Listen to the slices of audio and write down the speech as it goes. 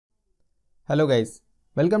Hello guys,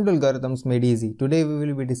 welcome to Algorithms Made Easy. Today we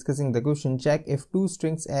will be discussing the question check if two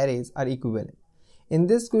strings arrays are equivalent. In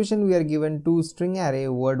this question we are given two string array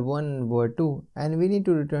word1 and word2 and we need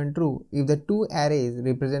to return true if the two arrays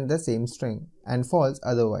represent the same string and false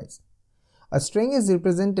otherwise. A string is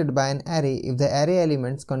represented by an array if the array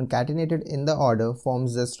elements concatenated in the order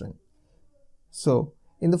forms the string. So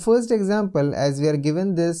in the first example, as we are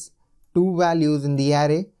given this two values in the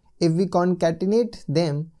array, if we concatenate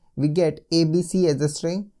them we get ABC as a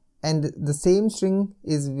string, and the same string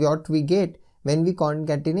is what we get when we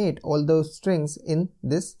concatenate all those strings in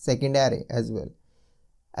this second array as well.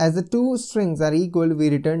 As the two strings are equal, we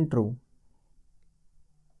return true.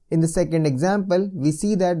 In the second example, we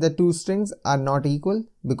see that the two strings are not equal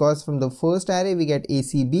because from the first array we get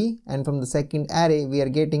ACB and from the second array we are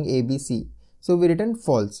getting ABC. So we return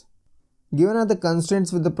false. Given are the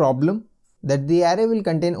constraints with the problem that the array will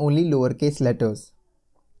contain only lowercase letters.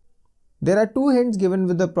 There are two hints given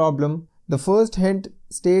with the problem. The first hint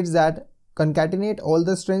states that concatenate all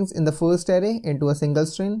the strings in the first array into a single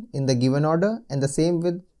string in the given order, and the same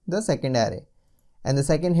with the second array. And the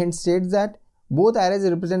second hint states that both arrays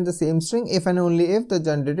represent the same string if and only if the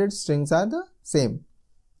generated strings are the same.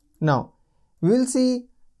 Now, we will see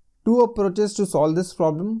two approaches to solve this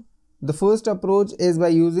problem. The first approach is by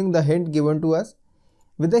using the hint given to us.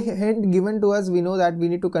 With the hint given to us, we know that we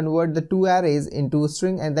need to convert the two arrays into a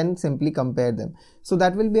string and then simply compare them. So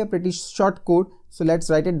that will be a pretty short code. So let's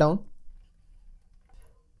write it down.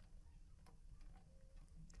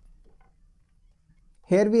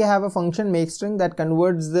 Here we have a function makeString that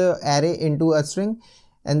converts the array into a string,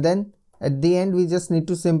 and then at the end we just need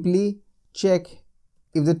to simply check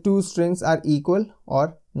if the two strings are equal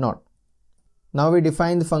or not. Now we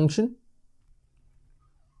define the function.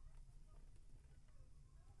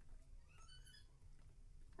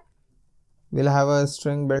 We'll have a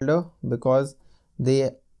string builder because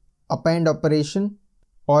the append operation,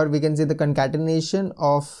 or we can say the concatenation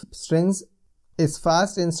of strings, is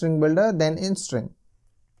fast in string builder than in string.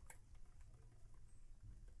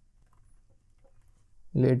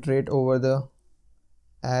 We'll iterate over the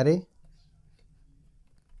array,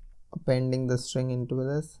 appending the string into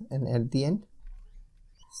this, and at the end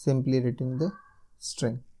simply return the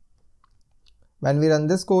string. When we run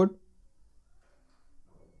this code,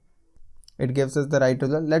 it gives us the right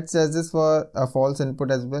result. Let's test this for a false input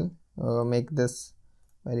as well. Make this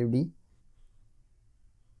value d.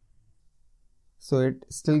 So it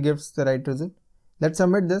still gives the right result. Let's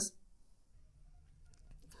submit this.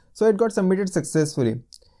 So it got submitted successfully.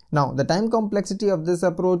 Now the time complexity of this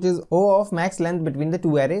approach is O of max length between the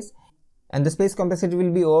two arrays, and the space complexity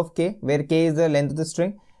will be O of k, where k is the length of the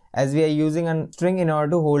string, as we are using a string in order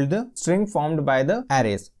to hold the string formed by the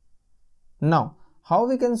arrays. Now, how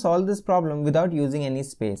we can solve this problem without using any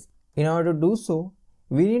space? In order to do so,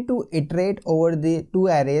 we need to iterate over the two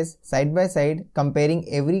arrays side by side, comparing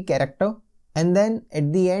every character, and then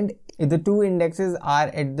at the end, if the two indexes are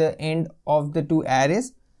at the end of the two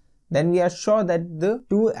arrays, then we are sure that the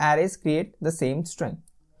two arrays create the same string.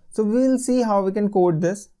 So we will see how we can code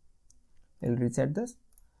this. We'll reset this.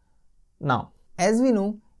 Now, as we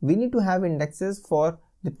know, we need to have indexes for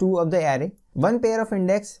the two of the array. One pair of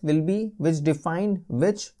index will be which define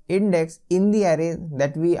which index in the array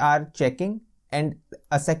that we are checking, and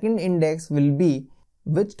a second index will be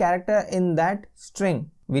which character in that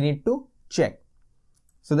string we need to check.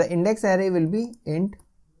 So the index array will be int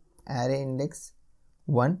array index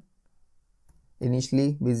 1,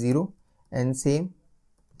 initially be 0, and same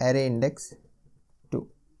array index 2.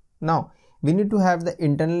 Now we need to have the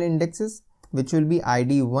internal indexes which will be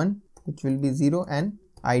id 1, which will be 0, and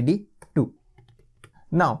id 2.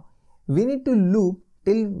 Now we need to loop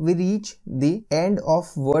till we reach the end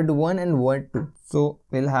of word 1 and word 2. So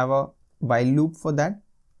we'll have a while loop for that,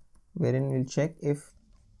 wherein we'll check if.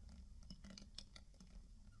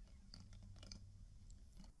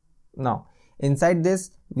 Now inside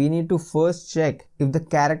this we need to first check if the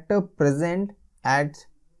character present at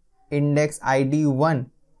index id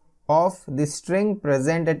 1 of the string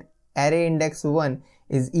present at array index 1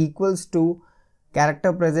 is equals to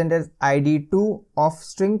character present as id 2 of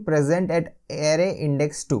string present at array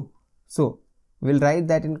index 2. So we'll write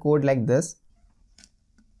that in code like this,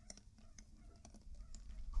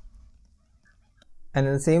 and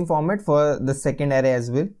in the same format for the second array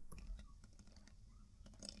as well.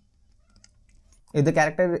 If the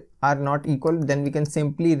characters are not equal, then we can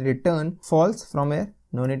simply return false from here.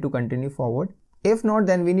 No need to continue forward. If not,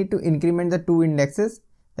 then we need to increment the two indexes,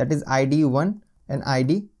 that is id 1 and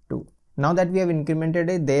id 2. Now that we have incremented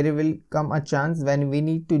it, there will come a chance when we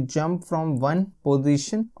need to jump from one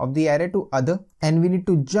position of the array to other, and we need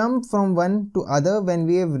to jump from one to other when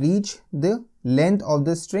we have reached the length of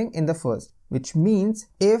the string in the first, which means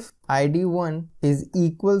if id1 is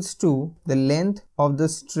equals to the length of the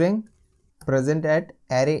string present at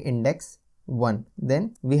array index 1,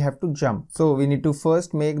 then we have to jump. So we need to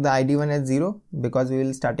first make the id1 as 0 because we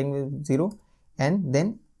will starting with 0, and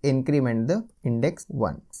then increment the index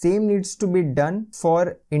 1. Same needs to be done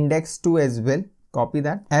for index 2 as well. Copy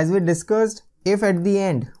that. As we discussed, if at the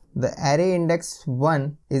end the array index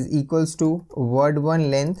 1 is equals to word1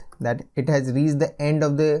 length, that it has reached the end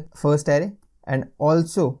of the first array and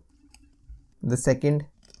also the second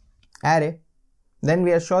array, then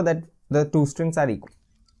we are sure that the two strings are equal.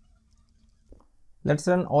 Let's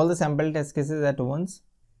run all the sample test cases at once.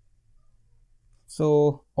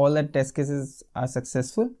 So all the test cases are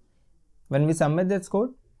successful. When we submit this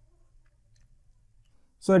code,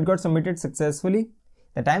 so it got submitted successfully.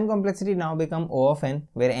 The time complexity now becomes O of n,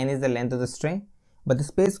 where n is the length of the string, but the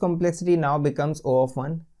space complexity now becomes O of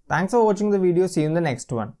 1. Thanks for watching the video. See you in the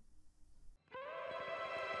next one.